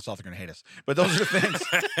 People in the South are going to hate us, but those are the things.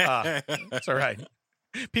 It's all right.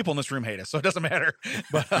 People in this room hate us, so it doesn't matter.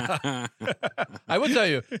 But I will tell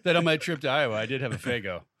you that on my trip to Iowa, I did have a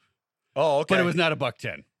Fago, oh, okay. but it was not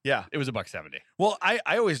 $1.10. Yeah. It was $1.70. Well, I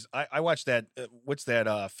always watch that. What's that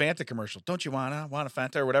Fanta commercial? Don't you want a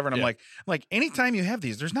Fanta or whatever? And Yeah. I'm like, anytime you have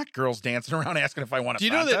these, there's not girls dancing around asking if I want a Do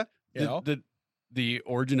you Fanta. know that You know? the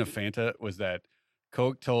origin of Fanta was that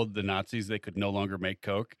Coke told the Nazis they could no longer make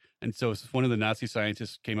Coke, and so one of the Nazi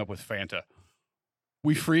scientists came up with Fanta.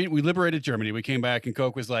 We liberated Germany. We came back, and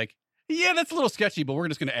Coke was like, "Yeah, that's a little sketchy, but we're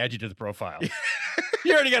just going to add you to the profile.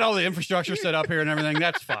 You already got all the infrastructure set up here and everything.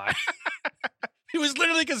 That's fine." It was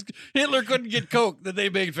literally because Hitler couldn't get Coke that they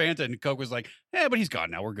made Fanta, and Coke was like, "Yeah, but he's gone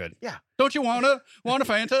now. We're good." Yeah. Don't you want a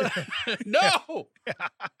Fanta? No.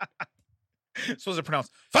 So is it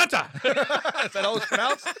pronounced Fanta? Is that how it's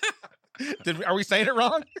pronounced? Are we saying it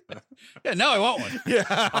wrong? Yeah, now I want one. Yeah.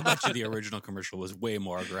 I bet you the original commercial was way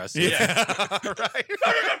more aggressive. Yeah. Right.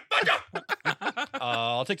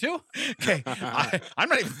 I'll take 2. Okay. I'm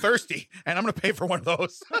not even thirsty, and I'm going to pay for one of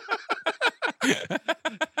those.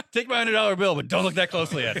 Take my $100 bill, but don't look that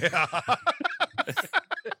closely at it.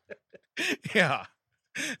 Yeah.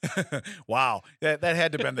 Wow. That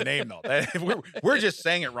had to have been the name, though. We're just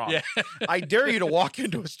saying it wrong. Yeah. I dare you to walk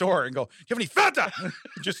into a store and go, "Do you have any Fanta?"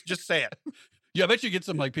 Just say it. Yeah, I bet you get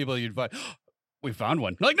some like people you'd find. We found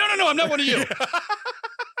one. Like, no, I'm not one of you.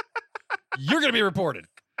 You're gonna be reported.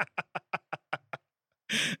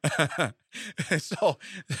 So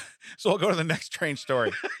we'll go to the next strange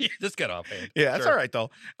story. This got offhand. Yeah, that's Sure. all right, though.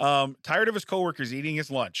 Tired of his coworkers eating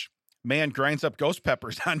his lunch, man grinds up ghost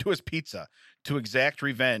peppers onto his pizza to exact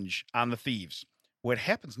revenge on the thieves. What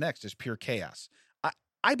happens next is pure chaos.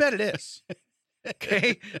 I bet it is.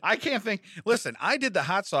 Okay, I can't think. Listen, I did the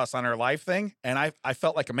hot sauce on our live thing, and I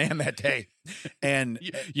felt like a man that day. And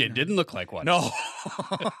You didn't look like one. no,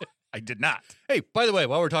 I did not. Hey, by the way,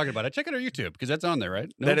 while we're talking about it, check out our YouTube because that's on there,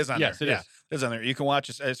 right? No? That is on yes, there. It Yeah, is. it's on there. You can watch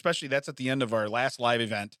it, especially that's at the end of our last live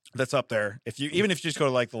event. That's up there. If you just go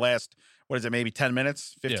to like the last, what is it, maybe 10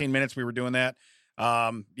 minutes, 15 minutes, we were doing that.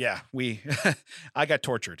 Yeah, I got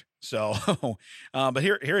tortured. So, but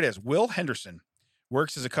here it is. Will Henderson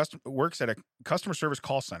works at a customer service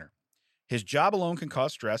call center. His job alone can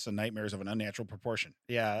cause stress and nightmares of an unnatural proportion.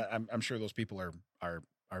 Yeah, I'm sure those people are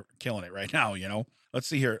killing it right now, you know. Let's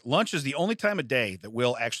see here. Lunch is the only time of day that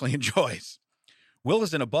Will actually enjoys. Will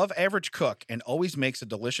is an above average cook and always makes a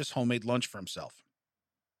delicious homemade lunch for himself.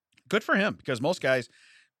 Good for him, because most guys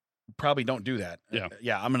probably don't do that. Yeah.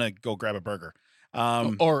 Yeah, I'm going to go grab a burger.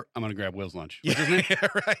 Or I'm gonna grab Will's lunch. Yeah,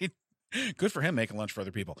 right. Good for him making lunch for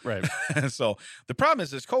other people. Right. So the problem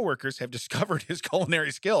is his coworkers have discovered his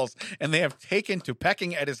culinary skills, and they have taken to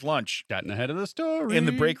pecking at his lunch Gotten ahead of the story. in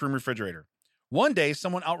the break room refrigerator. One day,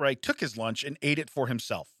 someone outright took his lunch and ate it for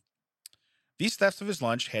himself. These thefts of his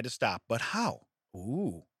lunch had to stop, but how?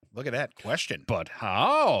 Ooh, look at that question. But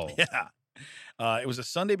how? Yeah. It was a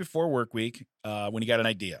Sunday before work week when he got an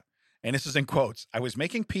idea. And this is in quotes. I was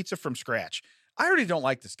making pizza from scratch. I already don't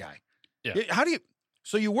like this guy. Yeah. How do you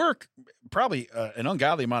So you work probably an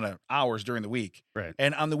ungodly amount of hours during the week. Right.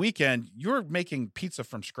 And on the weekend, you're making pizza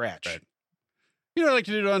from scratch. Right. You know what I like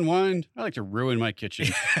to do to unwind? I like to ruin my kitchen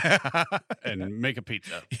and make a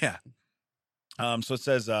pizza. Yeah. So it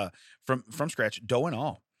says from scratch, dough and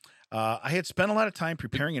all. I had spent a lot of time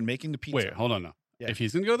preparing and making the pizza. Wait, hold on now. Yeah. If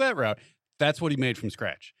he's going to go that route, that's what he made from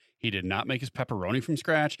scratch. He did not make his pepperoni from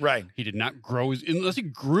scratch. Right. He did not unless he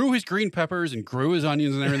grew his green peppers and grew his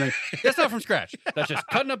onions and everything. That's not from scratch. That's just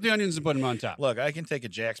cutting up the onions and putting them on top. Look, I can take a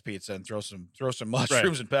Jack's pizza and throw some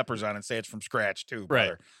mushrooms and peppers on it and say it's from scratch too, brother.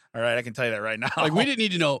 Right. All right, I can tell you that right now. Like, we didn't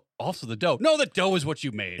need to know also the dough. No, the dough is what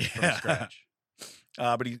you made from scratch.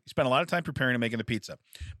 But he spent a lot of time preparing and making the pizza.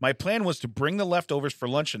 My plan was to bring the leftovers for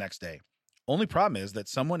lunch the next day. Only problem is that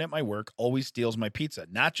someone at my work always steals my pizza.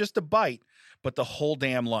 Not just a bite, but the whole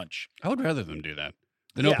damn lunch. I would rather them do that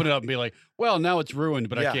than Yeah. open it up and be like, well, now it's ruined,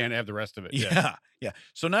 but Yeah. I can't have the rest of it. Yeah.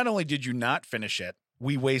 So not only did you not finish it,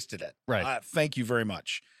 we wasted it. Right. Thank you very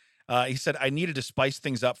much. He said, I needed to spice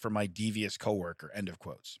things up for my devious coworker, end of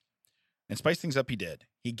quotes. And spice things up he did.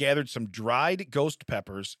 He gathered some dried ghost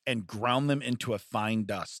peppers and ground them into a fine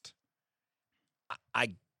dust.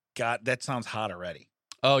 That sounds hot already.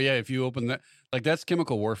 Oh, yeah. If you open that, like, that's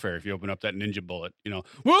chemical warfare. If you open up that ninja bullet,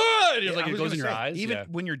 what? Yeah, Like, I it was goes gonna in your say, eyes. Even Yeah.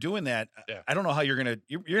 when you're doing that, Yeah. I don't know how you're going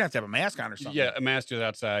to have a mask on or something. Yeah, a mask with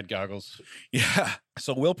outside goggles. Yeah.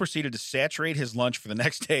 So Will proceeded to saturate his lunch for the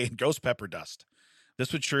next day in ghost pepper dust.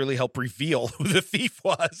 This would surely help reveal who the thief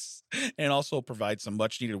was and also provide some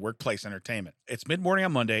much needed workplace entertainment. It's mid-morning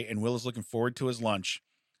on Monday, and Will is looking forward to his lunch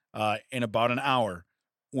in about an hour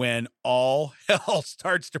when all hell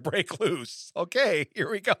starts to break loose. Okay, here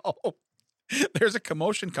we go. There's a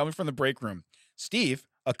commotion coming from the break room. Steve,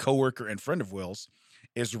 a coworker and friend of Will's,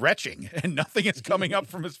 is retching, and nothing is coming up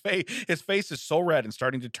from his face. His face is so red and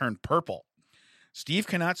starting to turn purple. Steve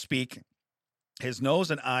cannot speak. His nose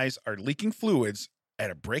and eyes are leaking fluids at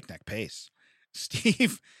a breakneck pace.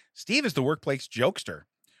 Steve is the workplace jokester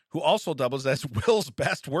who also doubles as Will's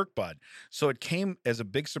best work bud. So it came as a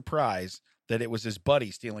big surprise that it was his buddy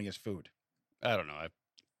stealing his food. I don't know.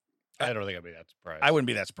 I don't think I'd be that surprised. I wouldn't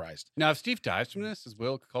be that surprised. Now, if Steve dies from this, is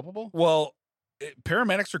Will culpable? Well,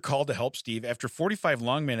 paramedics are called to help Steve. After 45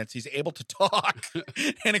 long minutes, he's able to talk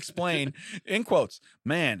and explain, in quotes,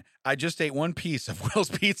 man, I just ate one piece of Will's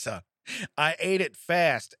pizza. I ate it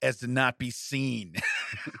fast as to not be seen.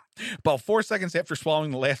 About 4 seconds after swallowing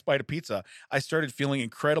the last bite of pizza, I started feeling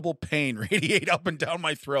incredible pain radiate up and down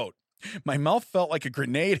my throat. My mouth felt like a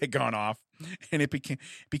grenade had gone off, and it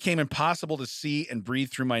became impossible to see and breathe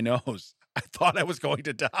through my nose. I thought I was going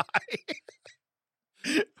to die.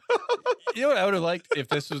 You know what I would have liked if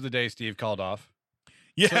this was the day Steve called off?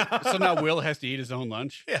 Yeah. So now Will has to eat his own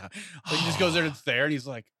lunch. Yeah. Like, he just goes there and it's there, and he's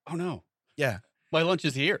like, oh no. Yeah. My lunch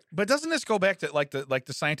is here. But doesn't this go back to like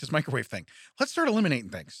the scientist microwave thing? Let's start eliminating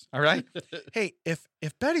things. All right. Hey, if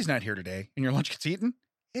Betty's not here today and your lunch gets eaten,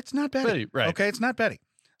 it's not Betty. Betty, right. Okay, it's not Betty.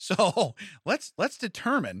 So let's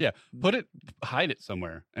determine. Yeah. Hide it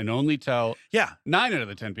somewhere and only tell Yeah. 9 out of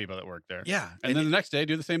the 10 people that work there. Yeah. And then the next day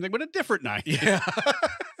do the same thing, but a different 9. Yeah.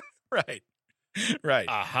 Right. Right.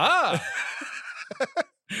 Aha.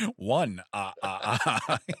 One.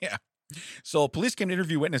 Yeah. So police came to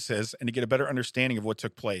interview witnesses and to get a better understanding of what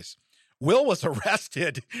took place. Will was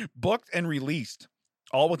arrested, booked, and released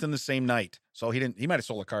all within the same night. So he might have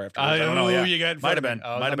sold a car afterwards. I don't know. Yeah. You got in Might front have of me. been.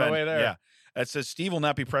 I was Might on have my been. way there. Yeah. It says Steve will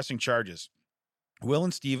not be pressing charges. Will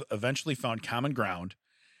and Steve eventually found common ground.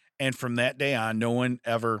 And from that day on, no one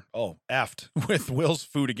ever, effed with Will's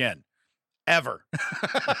food again. Ever.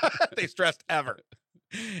 They stressed ever.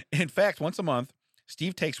 In fact, once a month,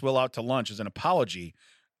 Steve takes Will out to lunch as an apology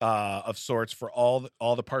of sorts for all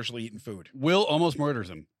the partially eaten food. Will almost murders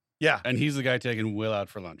him. Yeah. And he's the guy taking Will out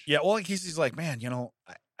for lunch. Yeah. Well, he's like, man,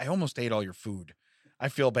 I almost ate all your food. I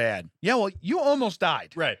feel bad. Yeah. Well, you almost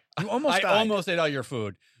died. Right. You almost I died. almost ate all your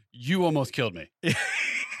food. You almost killed me.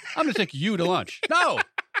 I'm going to take you to lunch. No.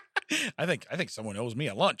 I think someone owes me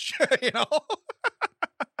a lunch,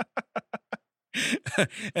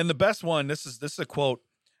 And the best one, this is a quote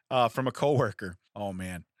from a coworker. Oh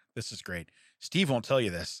man, this is great. Steve won't tell you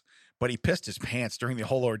this, but he pissed his pants during the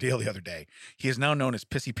whole ordeal the other day. He is now known as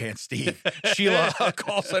Pissy Pants Steve. Sheila, a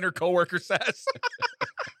call center coworker, says.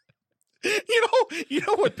 You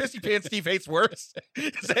know what Pissy Pants Steve hates worse?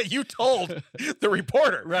 Is that you told the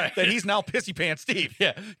reporter Right. that he's now Pissy Pants Steve.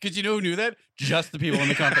 Yeah. Because you know who knew that? Just the people in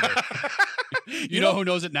the company. You know who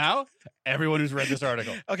knows it now? Everyone who's read this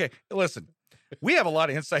article. Okay, listen. We have a lot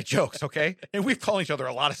of inside jokes, okay? And we've told each other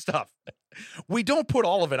a lot of stuff. We don't put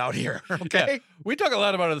all of it out here, okay? We talk a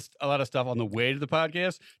lot about a lot of stuff on the way to the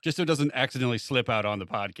podcast, just so it doesn't accidentally slip out on the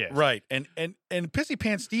podcast. Right. And Pissy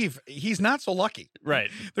Pants Steve, he's not so lucky. Right.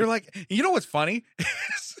 They're like, you know what's funny?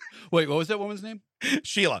 Wait, what was that woman's name?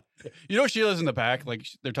 Sheila. You know, Sheila's in the back. Like,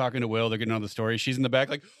 they're talking to Will. They're getting on the story. She's in the back,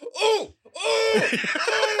 like, oh, wait,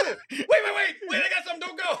 I got something.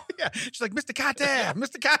 Don't go. Yeah. She's like, Mr. Carter,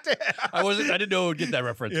 Mr. Carter. I didn't know it would get that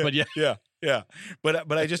reference, but yeah. Yeah.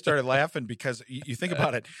 But I just started laughing because you think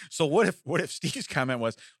about it. So what if Steve's comment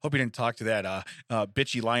was, hope you didn't talk to that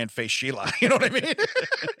bitchy lion face Sheila. You know what I mean?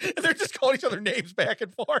 And they're just calling each other names back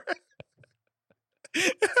and forth.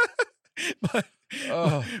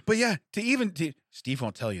 But yeah, Steve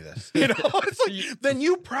won't tell you this. You know, it's like, then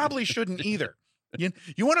you probably shouldn't either.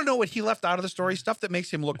 You want to know what he left out of the story? Stuff that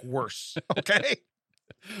makes him look worse. Okay.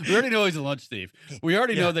 We already know he's a lunch thief. We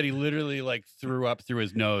already know that he literally like threw up through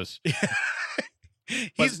his nose.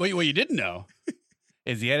 But what you didn't know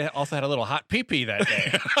is he also had a little hot pee-pee that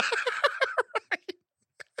day.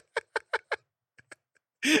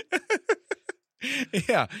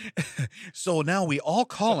 Yeah. So now we all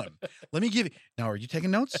call him. Let me give you. Now, are you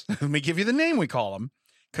taking notes? Let me give you the name we call him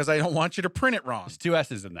because I don't want you to print it wrong. There's 2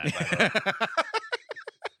 S's in that, by the way.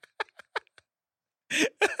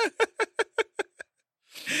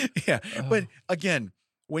 Yeah. But again,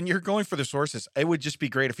 when you're going for the sources, it would just be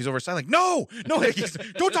great if he's over side like, no,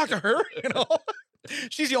 don't talk to her. You know,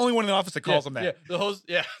 she's the only one in the office that calls him that. Yeah, the host.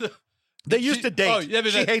 Yeah, They used to date. Oh, yeah,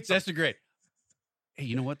 but she hates him. that's great. Hey,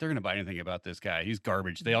 you know what? They're gonna buy anything about this guy. He's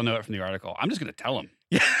garbage. They all know it from the article. I'm just gonna tell him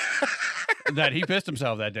that he pissed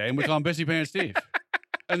himself that day, and we call him Pissy Pants Steve.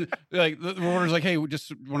 And like the reporter's like, hey, we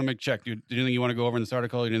just want to make a check, dude. Do you think you want to go over in this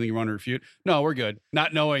article? Do you think you want to refute? No, we're good.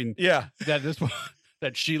 Not knowing that this one.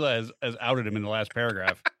 That Sheila has outed him in the last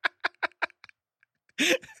paragraph.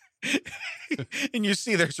 And you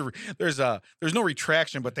see there's no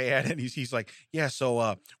retraction, but they add in he's like, yeah,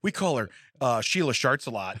 so we call her Sheila Sharts a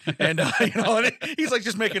lot. And you know, and he's like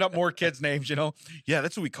just making up more kids' names, you know. Yeah,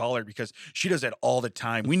 that's what we call her because she does that all the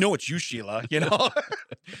time. We know it's you, Sheila, you know,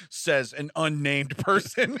 says an unnamed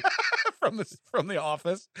person from the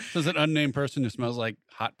office. Says an unnamed person who smells like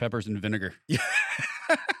hot peppers and vinegar. Yeah.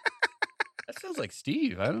 That sounds like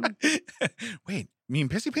Steve. I don't know. Wait, you mean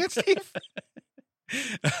Pissy Pants Steve?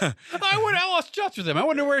 I lost touch with him. I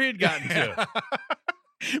wonder where he'd gotten to.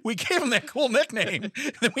 We gave him that cool nickname,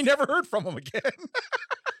 and then we never heard from him again.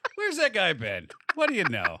 Where's that guy been? What do you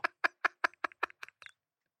know?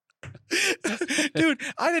 Dude,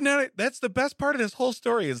 I did not. That's the best part of this whole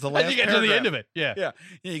story is the last you get paragraph. to the end of it. Yeah. Yeah,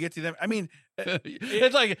 you get to them. I mean,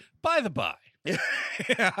 it's like, by the by,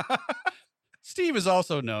 yeah. Steve is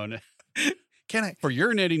also known for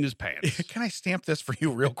urinating his pants. Can I stamp this for you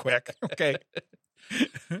real quick? Okay.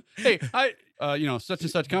 Hey, such and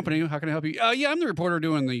such company. How can I help you? Yeah, I'm the reporter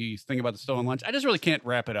doing the thing about the stolen lunch. I just really can't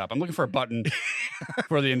wrap it up. I'm looking for a button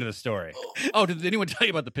for the end of the story. Oh, did anyone tell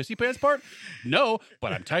you about the pissy pants part? No,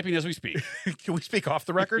 but I'm typing as we speak. Can we speak off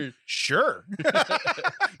the record? Sure.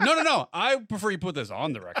 No. I prefer you put this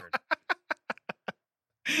on the record.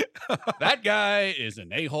 That guy is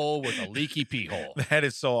an a-hole with a leaky pee hole. That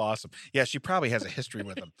is so awesome. Yeah, she probably has a history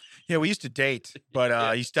with him. Yeah, we used to date,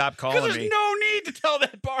 but he stopped calling me. There's no need to tell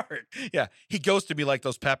that part. Yeah, he ghosted me like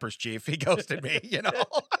those peppers, Chief. He ghosted me, you know.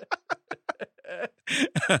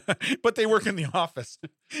 But they work in the office.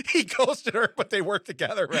 He ghosted her, but they work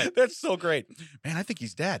together. Right. That's so great. Man, I think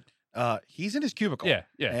he's dead. He's in his cubicle. Yeah.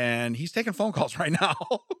 And he's taking phone calls right now.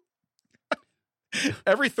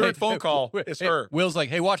 Every third phone call is her. Will's like,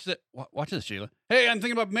 hey, watch this, Sheila. Hey, I'm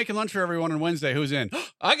thinking about making lunch for everyone on Wednesday. Who's in?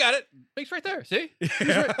 I got it. Mick's right there. See? He's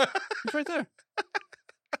right there.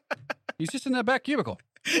 He's just in that back cubicle.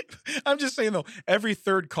 I'm just saying, though, every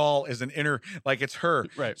third call is an inner, like it's her.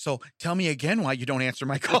 Right. So tell me again why you don't answer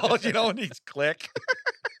my calls, you know, and he's click.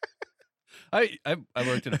 I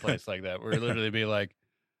worked at a place like that where it literally be like,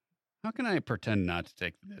 how can I pretend not to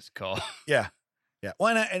take this call? Yeah. Yeah.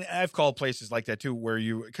 Well, and I've called places like that too, where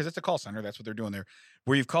because it's a call center, that's what they're doing there,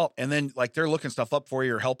 where you've called and then like they're looking stuff up for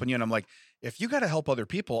you or helping you. And I'm like, if you got to help other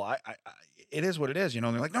people, it is what it is, you know,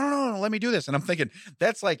 and they're like, no, let me do this. And I'm thinking,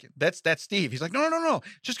 that's Steve. He's like, no.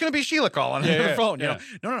 Just going to be Sheila calling on the phone. You know,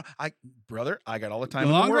 no. Brother, I got all the time. The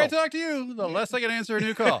in the longer I world. talk to you, the less I can answer a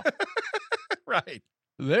new call. Right.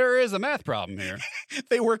 There is a math problem here.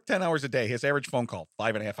 They work 10 hours a day. His average phone call,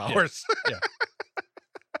 5.5 hours. Yeah.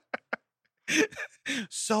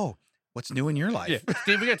 So, what's new in your life? Yeah.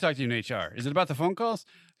 Steve, we got to talk to you in HR. Is it about the phone calls?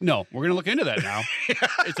 No, we're going to look into that now.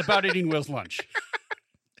 It's about eating Will's lunch.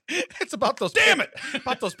 It's about those.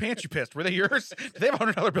 About those pants you pissed. Were they yours? Did they have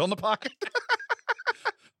 $100 bill in the pocket?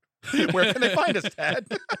 Where can they find us, Tad?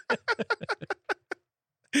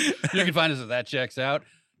 You can find us at That Checks Out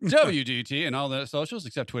WDT and all the socials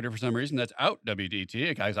except Twitter for some reason. That's out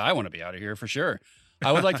WDT. Guys, I want to be out of here for sure.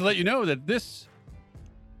 I would like to let you know that this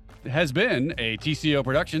has been a TCO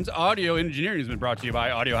Productions. Audio engineering has been brought to you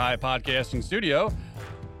by Audio High Podcasting Studio.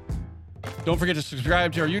 Don't forget to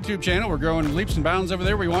subscribe to our YouTube channel. We're growing leaps and bounds over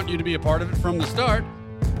there. We want you to be a part of it from the start.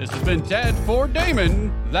 This has been Ted for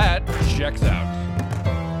Damon. That Checks Out.